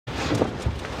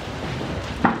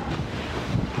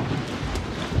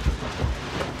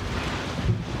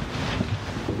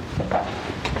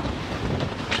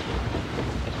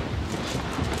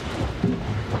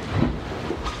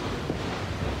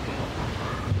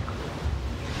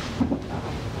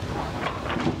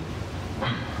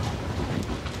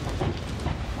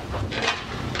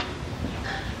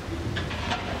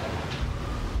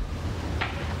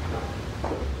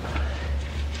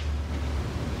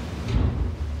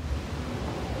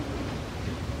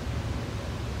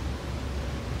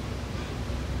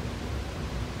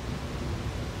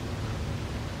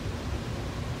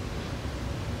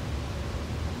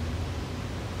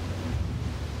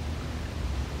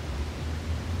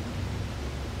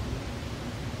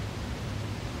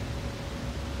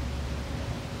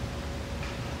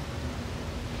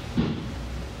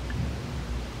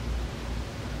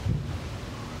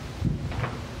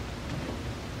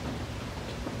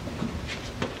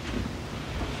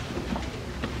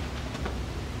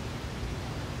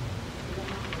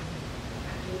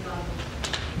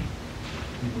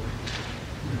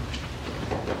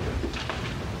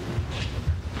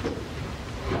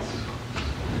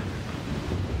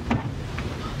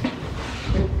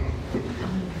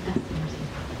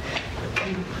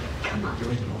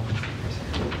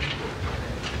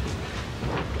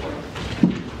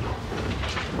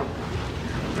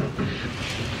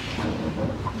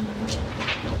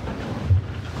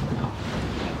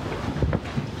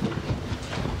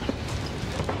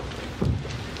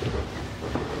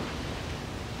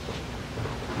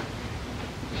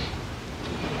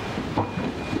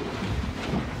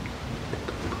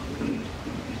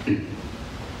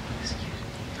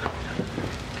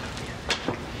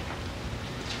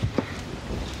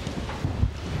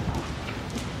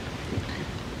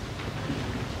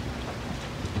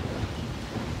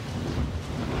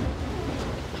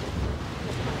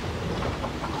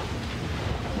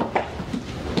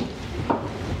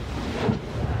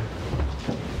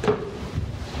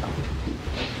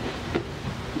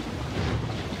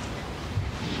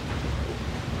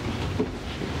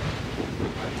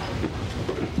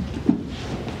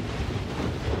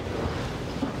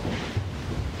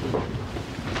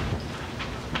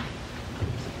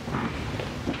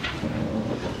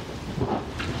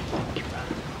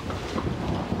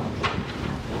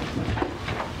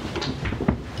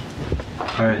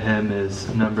Our hymn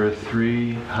is number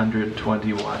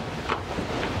 321.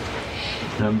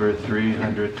 Number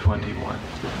 321.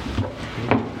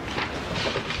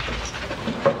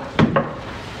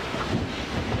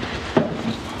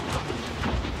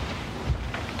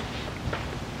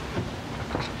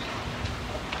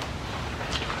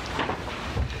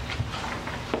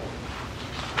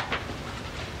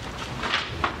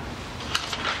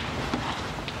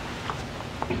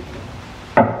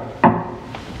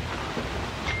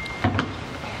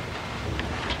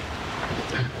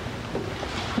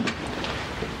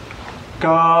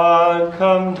 God,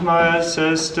 come to my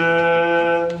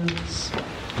assistance.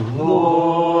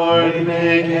 Lord,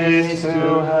 make haste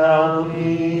to help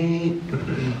me.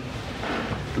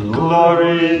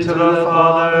 Glory to the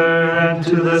Father, and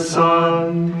to the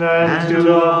Son, and to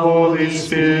the Holy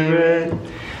Spirit,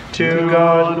 to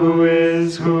God who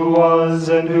is, who was,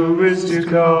 and who is to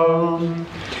come,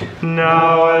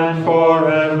 now and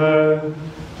forever.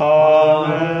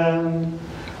 Amen.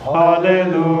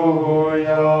 Hallelujah.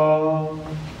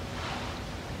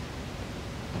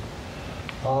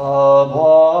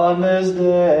 Upon this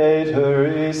day,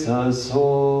 Teresa's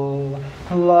soul,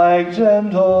 like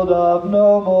gentle dove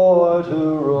no more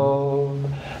to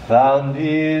roam, found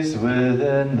peace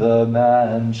within the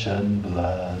mansion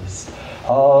blessed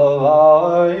of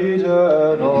our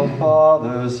eternal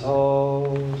Father's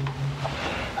home.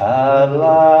 At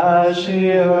last she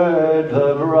heard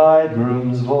the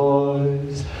bridegroom's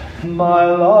voice, "My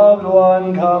loved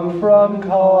one, come from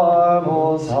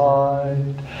Carmel's height.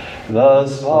 The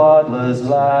spotless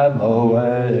Lamb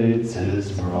awaits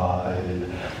his bride.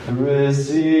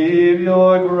 Receive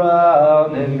your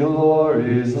crown in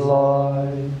glory's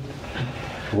light."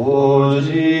 O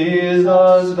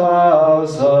Jesus,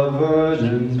 spouse of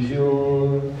Virgin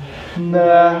pure,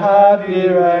 their happy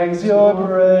ranks your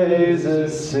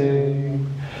praises sing,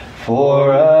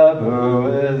 forever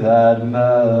with that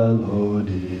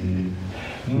melody,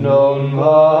 known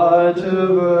but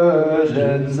to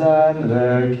virgins and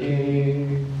their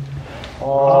King.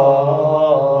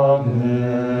 Amen.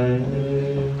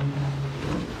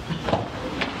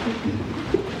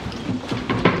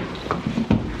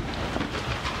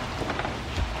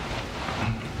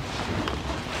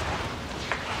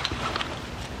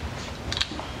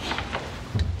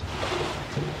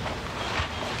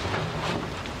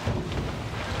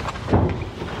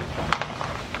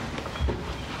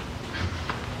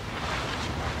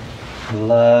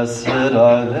 Blessed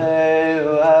are they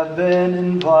who have been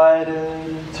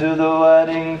invited to the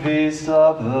wedding feast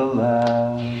of the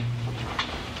Lamb.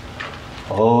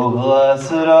 Oh,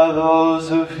 blessed are those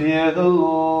who fear the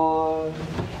Lord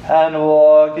and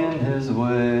walk in his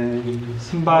ways.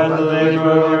 By the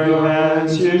labor of your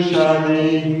hands you shall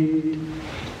lead.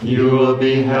 You will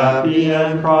be happy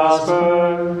and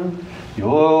prosper.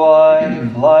 Your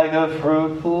wife like a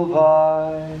fruitful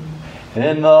vine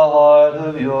in the heart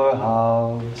of your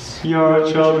house. Your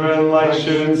children like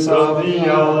shoots of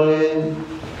the olive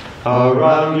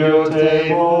around your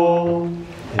table.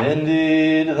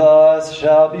 Indeed, thus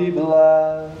shall be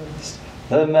blessed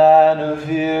the man who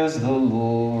fears the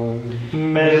Lord.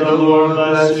 May the Lord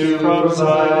bless you from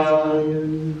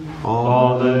Zion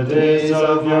all the days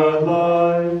of your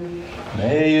life.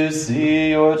 May you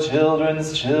see your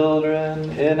children's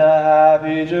children in a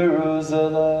happy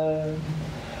Jerusalem.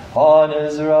 On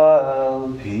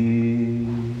Israel,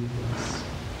 peace.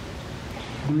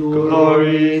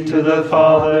 Glory to the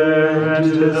Father, and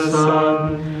to the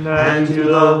Son, and to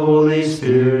the Holy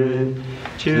Spirit,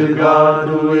 to God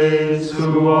who is,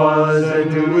 who was,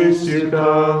 and who is to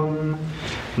come,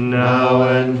 now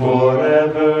and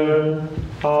forever.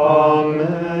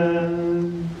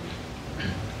 Amen.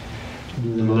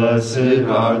 Blessed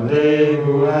are they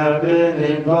who have been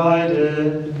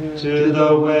invited to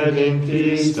the wedding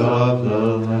feast of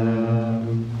the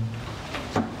Lamb.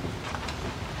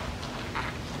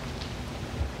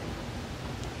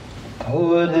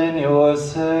 Put in your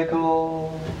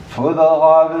sickle, for the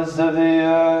harvest of the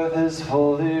earth is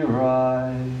fully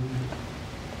ripe.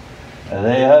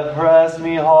 They have pressed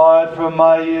me hard from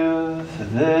my youth,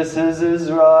 this is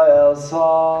Israel's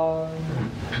song.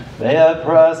 They have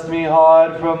pressed me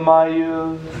hard from my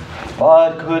youth,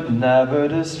 but could never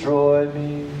destroy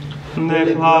me.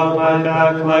 They plowed my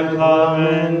back like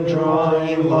plowmen,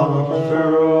 drawing long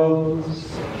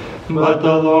furrows. But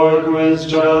the Lord who is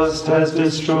just has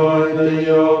destroyed the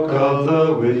yoke of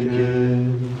the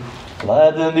wicked.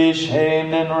 Let them be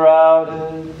shamed and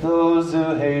routed, those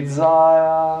who hate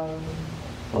Zion.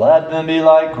 Let them be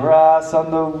like grass on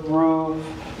the roof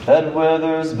that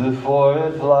withers before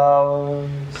it flowers.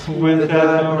 With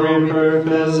every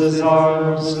purpose his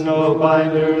arms, no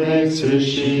binder makes his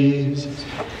sheaves.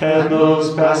 And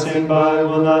those passing by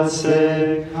will not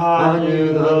say, I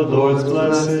knew the Lord's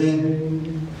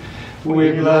blessing.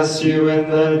 We bless you in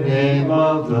the name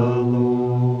of the Lord.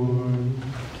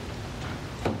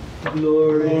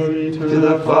 Glory to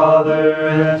the Father,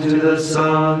 and to the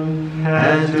Son,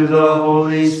 and to the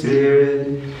Holy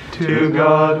Spirit, to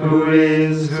God who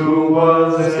is, who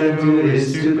was, and who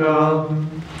is to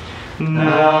come,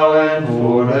 now and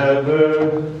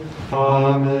forever.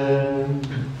 Amen.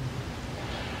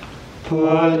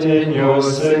 Put in your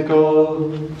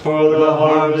sickle, for the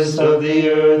harvest of the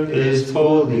earth is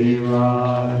fully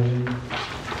ripe.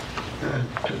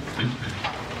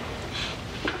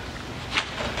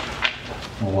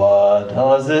 What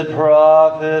does it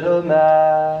profit a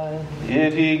man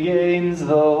if he gains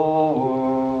the whole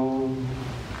world?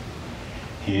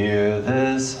 Hear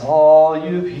this, all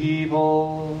you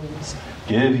peoples,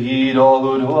 give heed, all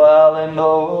who dwell in the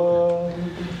world.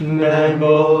 Men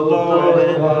both low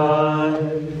and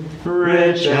high,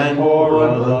 rich and poor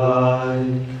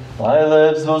alike. My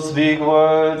lips will speak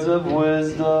words of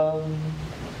wisdom,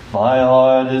 my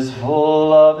heart is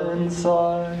full of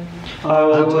insight. I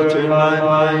will turn my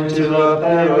mind to the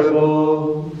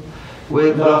parable,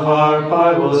 with the harp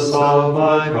I will solve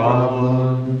my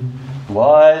problem.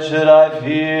 Why should I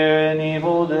fear in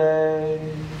evil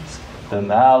days the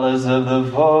malice of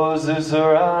the foes who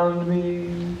surround me?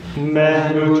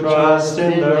 Men who trust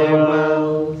in their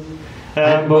wealth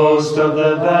and boast of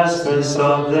the vastness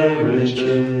of their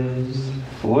riches.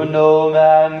 For no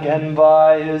man can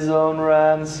buy his own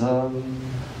ransom,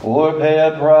 or pay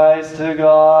a price to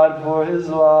God for his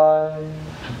life.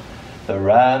 The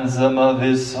ransom of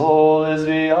his soul is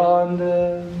beyond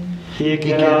him. He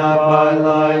cannot buy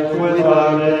life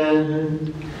without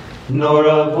end, nor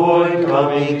avoid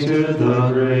coming to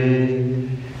the grave.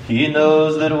 He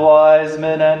knows that wise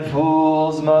men and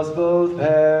fools must both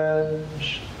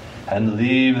perish, and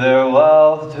leave their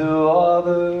wealth to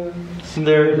others.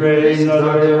 Their graves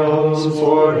are their homes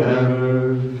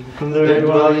forever, their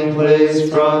dwelling place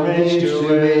from age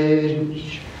to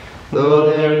age, though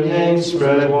their names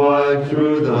spread wide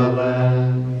through the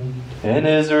land. In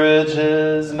his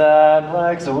riches man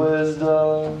lacks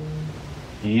wisdom,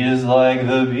 he is like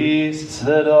the beasts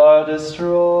that are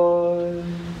destroyed.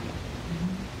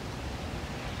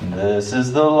 This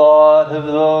is the lot of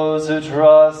those who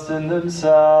trust in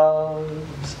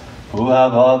themselves, who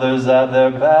have others at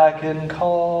their beck and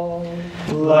call.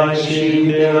 Like sheep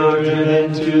they are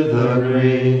driven to the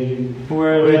grave,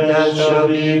 where death shall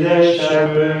be their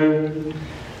shepherd,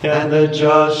 and the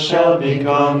just shall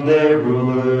become their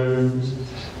rulers.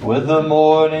 With the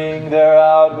morning their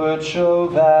outward show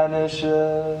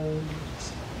vanishes,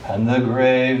 and the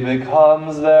grave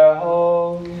becomes their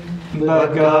home.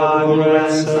 But God will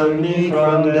ransom me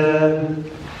from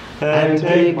death, and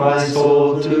take my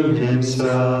soul to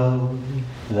himself.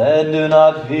 Then do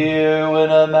not fear when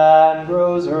a man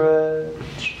grows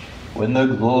rich, when the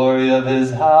glory of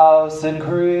his house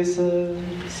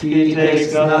increases. He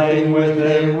takes nothing with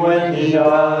him when he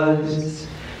dies.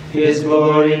 His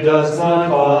glory does not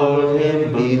follow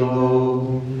him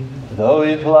below. Though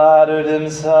he flattered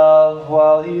himself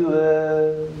while he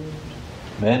lived,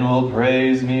 men will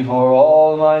praise me for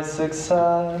all my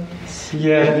success.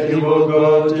 Yet he will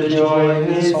go to join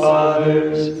his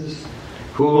fathers,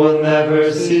 who will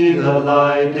never see the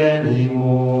light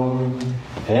anymore.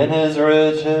 In his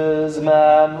riches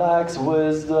man lacks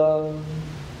wisdom,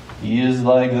 he is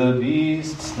like the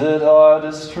beasts that are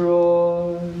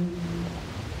destroyed.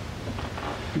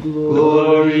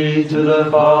 Glory to the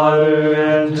Father,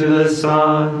 and to the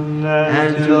Son,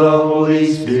 and to the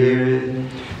Holy Spirit,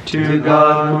 to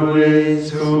God who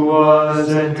is, who was,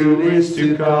 and who is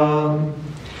to come,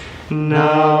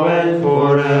 now and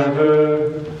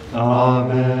forever.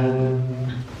 Amen.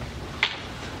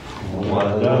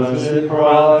 What does it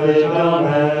profit a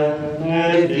man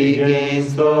if he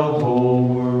gains the whole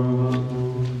world?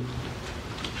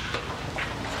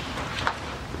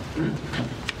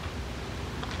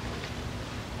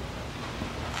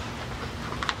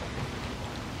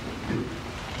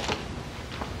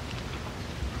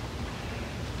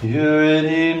 You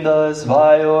redeemed us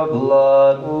by your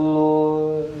blood, O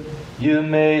Lord. You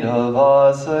made of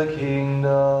us a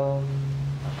kingdom.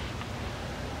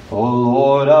 O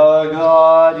Lord our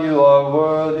God, you are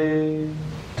worthy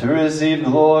to receive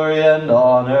glory and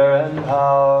honor and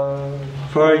power.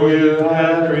 For you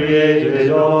have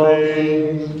created all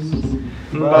things.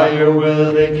 By your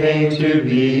will they came to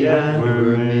be and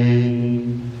were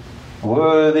made.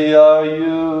 Worthy are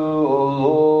you, O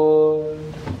Lord,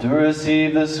 to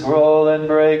receive the scroll and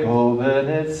break open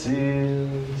its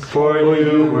seals. For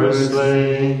you were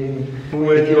slain.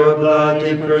 With your blood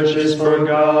you purchased for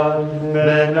God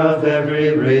men of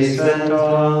every race and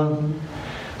tongue,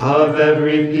 of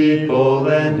every people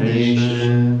and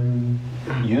nation.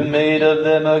 You made of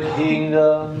them a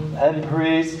kingdom and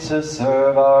priests to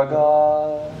serve our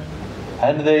God,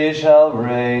 and they shall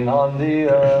reign on the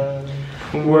earth.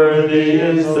 Worthy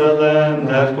is the Lamb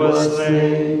that was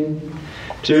slain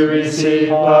to receive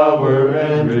power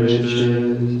and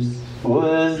riches,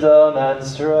 wisdom and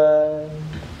strength,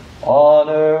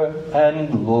 honor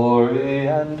and glory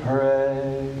and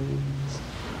praise.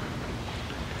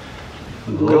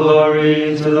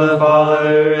 Glory to the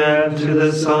Father, and to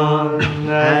the Son,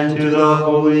 and to the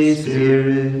Holy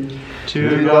Spirit,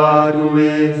 to God who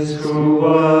is, who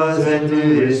was, and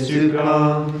who is to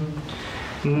come,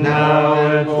 now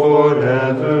and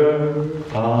forever.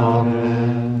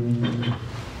 Amen.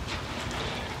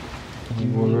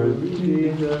 You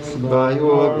redeemed us by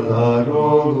your blood,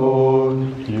 O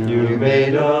Lord. You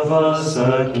made of us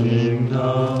a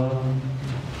kingdom.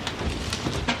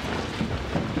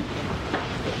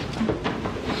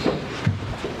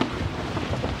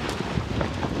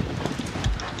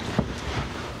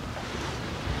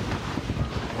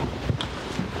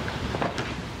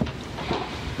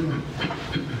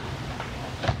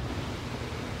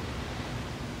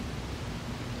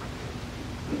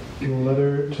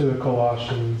 Letter to the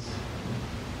Colossians.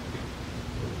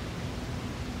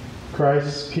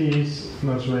 Christ's peace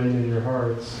must reign in your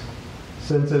hearts,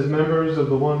 since as members of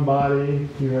the one body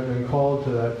you have been called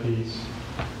to that peace.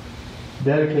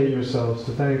 Dedicate yourselves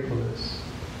to thankfulness.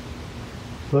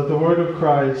 Let the word of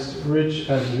Christ, rich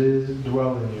as it is,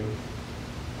 dwell in you.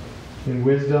 In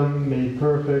wisdom made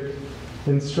perfect,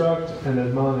 instruct and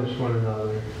admonish one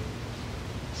another.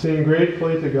 Sing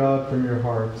gratefully to God from your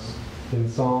hearts, in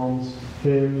psalms,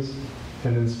 hymns,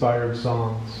 and inspired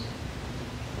songs.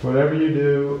 Whatever you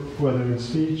do, whether in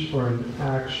speech or in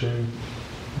action,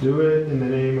 do it in the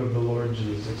name of the Lord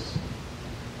Jesus.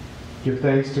 Give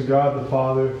thanks to God the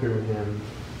Father through him.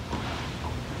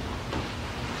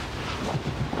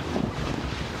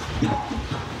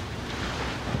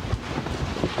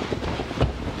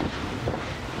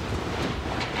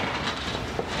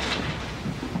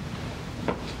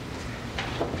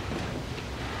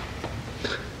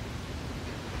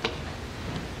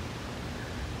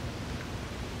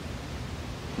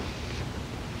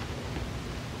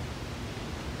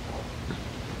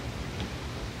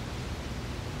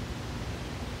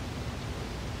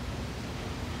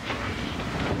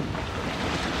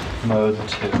 Mode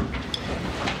 2.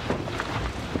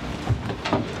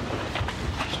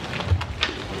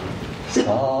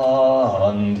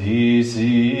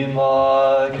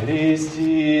 Santissima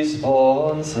Christi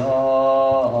sponsa,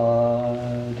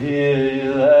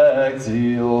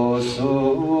 dilectio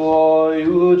suo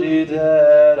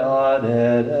iuditer ad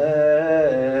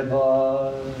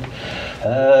erebar,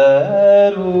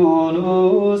 et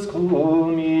unus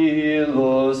cum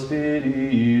illo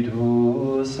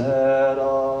Spiritus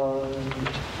erat.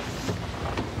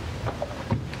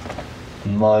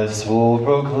 My soul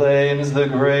proclaims the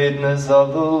greatness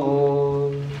of the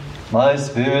Lord. My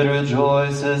spirit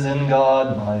rejoices in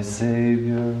God my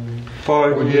Savior.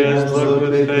 For he has looked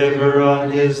with favor on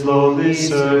his lowly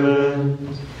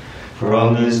servant.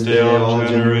 From this day all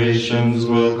generations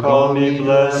will call me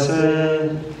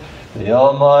blessed. The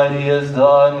Almighty has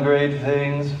done great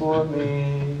things for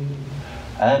me,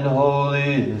 and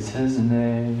holy is his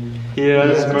name. He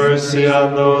has mercy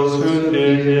on those who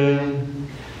fear him.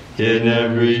 In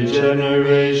every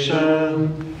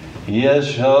generation, he has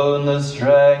shown the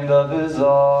strength of his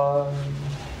arm.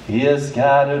 He has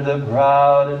scattered the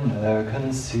proud in their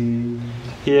conceit.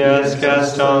 He has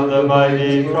cast down the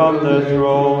mighty from the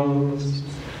thrones,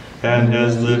 and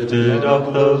has lifted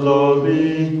up the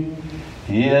lowly.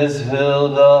 He has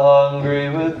filled the hungry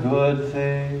with good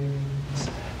things,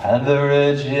 and the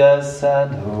rich he has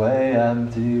sent away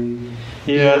empty.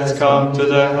 He has come to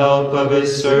the help of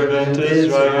his servant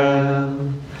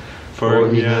Israel,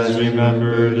 For he has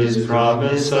remembered his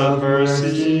promise of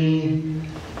mercy,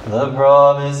 the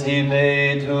promise he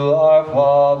made to our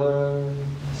fathers,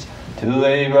 to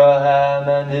Abraham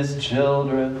and his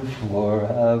children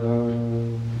forever.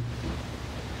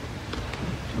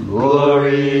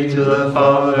 Glory to the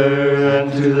Father,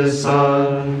 and to the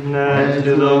Son, and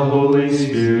to the Holy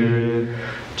Spirit,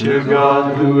 to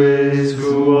God who is,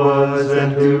 who was,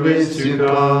 and who is to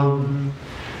come,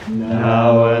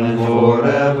 now and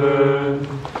forever.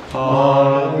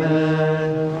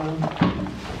 Amen.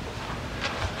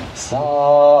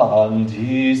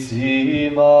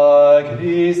 Sanctissima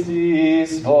Christi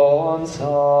sponsa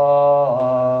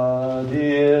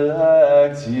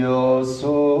dilectio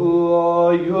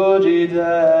suo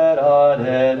iugiter ad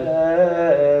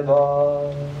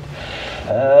eleva,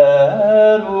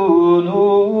 et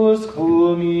unus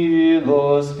cum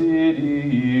illo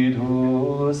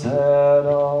Spiritus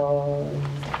erat.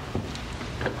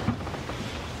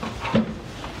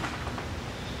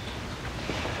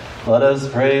 Let us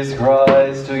praise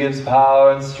Christ, who gives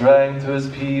power and strength to his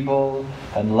people,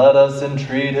 and let us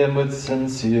entreat him with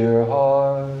sincere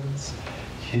hearts.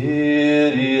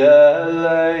 Kyrie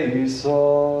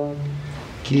eleison.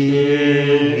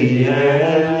 Kyrie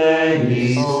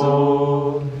eleison.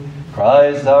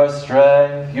 Christ our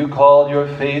strength, you called your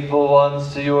faithful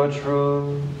ones to your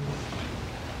truth.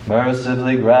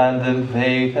 Mercifully grant them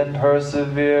faith and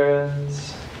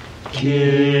perseverance.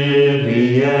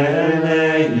 Kyrie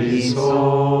eleison.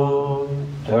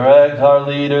 Direct our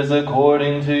leaders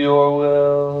according to your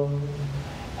will,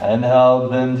 and help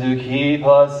them to keep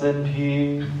us in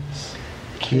peace.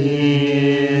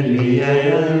 Kyrie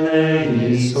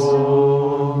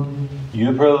eleison.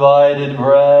 You provided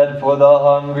bread for the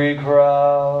hungry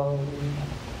crowd.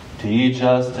 Teach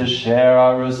us to share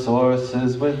our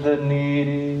resources with the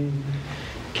needy.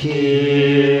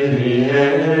 Kyrie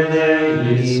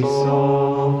eleison.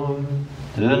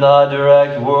 Do not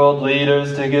direct world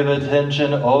leaders to give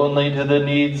attention only to the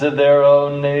needs of their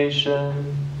own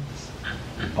nations,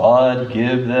 but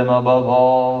give them above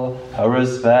all a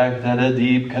respect and a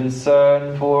deep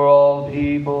concern for all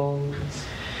peoples.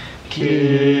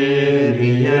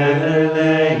 Kyrie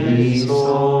eleison.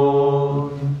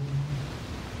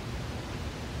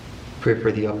 Pray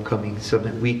for the upcoming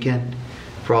summit weekend,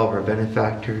 for all of our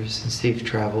benefactors, and safe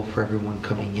travel for everyone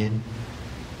coming in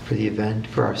for the event,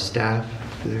 for our staff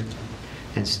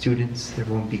and students, that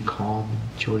everyone be calm and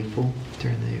joyful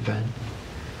during the event.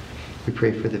 We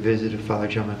pray for the visit of Father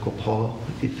John Michael Paul,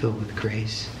 to be filled with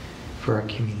grace for our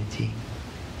community.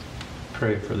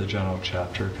 Pray for the general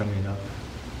chapter coming up,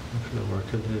 and for the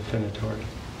work of the definitory.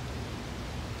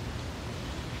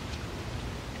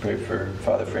 Pray for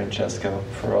Father Francesco,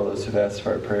 for all those who've asked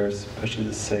for our prayers, especially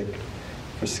the sick,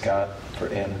 for Scott, for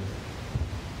Anna.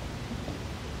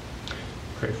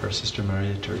 Pray for Sister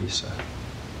Maria Teresa.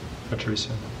 Or Teresa,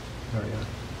 Maria.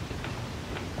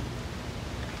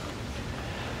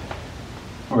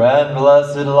 Grant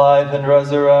blessed life and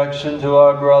resurrection to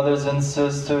our brothers and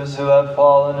sisters who have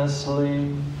fallen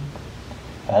asleep.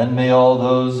 And may all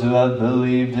those who have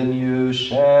believed in you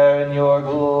share in your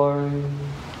glory.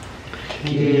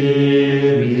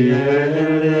 Kyrie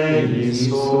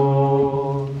eleison.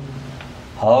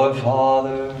 Our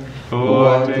Father, who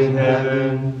art in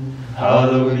heaven,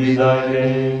 hallowed be thy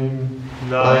name.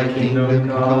 Thy kingdom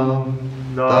come,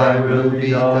 thy will be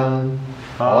done,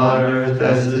 on earth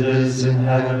as it is in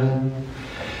heaven.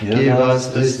 Give us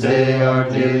this day our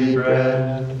daily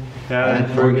bread, and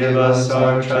forgive us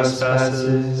our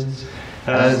trespasses,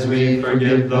 as we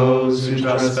forgive those who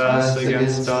trespass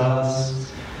against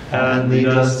us. And lead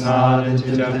us not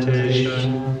into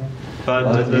temptation,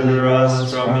 but deliver us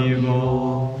from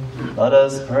evil. let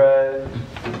us pray.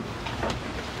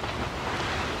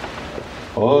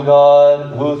 O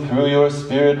God, who through your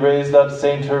Spirit raised up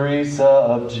Saint Teresa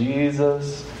of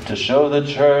Jesus to show the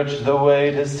Church the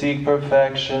way to seek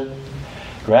perfection,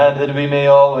 grant that we may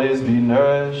always be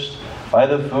nourished by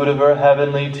the food of her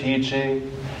heavenly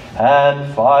teaching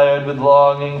and fired with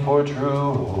longing for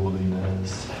true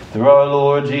holiness. Through our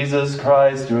Lord Jesus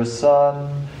Christ, your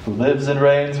Son, who lives and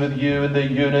reigns with you in the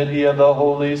unity of the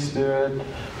Holy Spirit,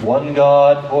 one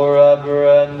God forever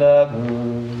and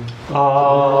ever.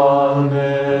 Amen.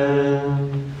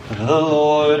 The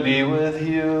Lord be with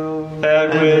you.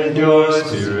 And with your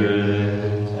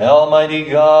spirit. Almighty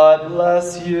God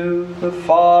bless you, the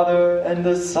Father, and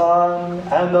the Son,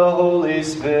 and the Holy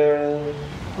Spirit.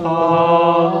 Amen.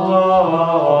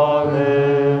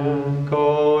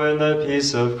 Go in the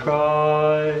peace of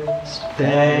Christ.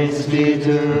 Thanks be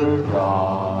to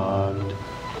God.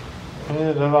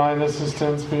 the divine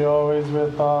assistance be always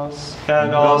with us.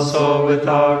 And also with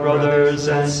our brothers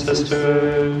and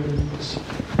sisters.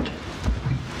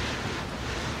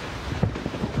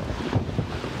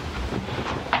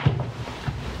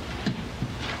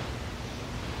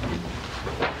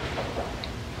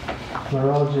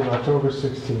 Marology of October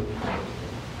 16th.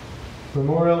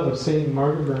 Memorial of St.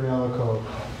 Margaret Bernalico,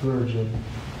 Virgin.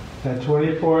 At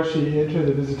 24, she entered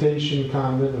the Visitation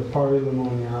Convent of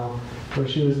Paris-le-Monial, where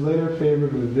she was later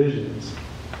favored with visions.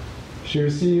 She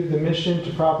received the mission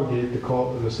to propagate the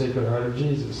cult of the Sacred Heart of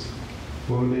Jesus,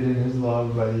 wounded in his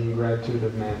love by the ingratitude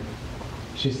of men.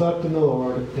 She slept in the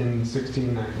Lord in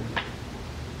 1690.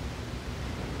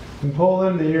 In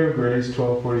Poland, the year of grace,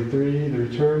 1243, the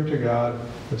return to God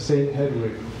of St.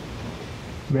 Hedwig.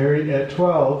 Married at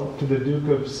 12 to the Duke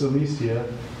of Silesia,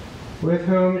 with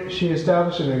whom she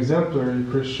established an exemplary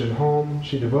Christian home,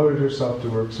 she devoted herself to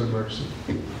works of mercy.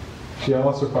 She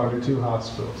also founded 2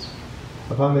 hospitals.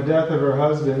 Upon the death of her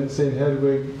husband, St.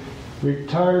 Hedwig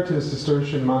retired to the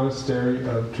Cistercian monastery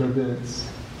of Trebinets,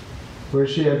 where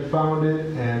she had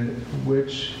founded and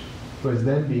which was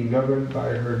then being governed by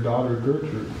her daughter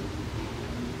Gertrude.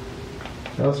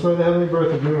 Elsewhere, the heavenly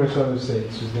birth of numerous other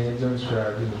saints, whose names are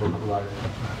inscribed in the Book of Life.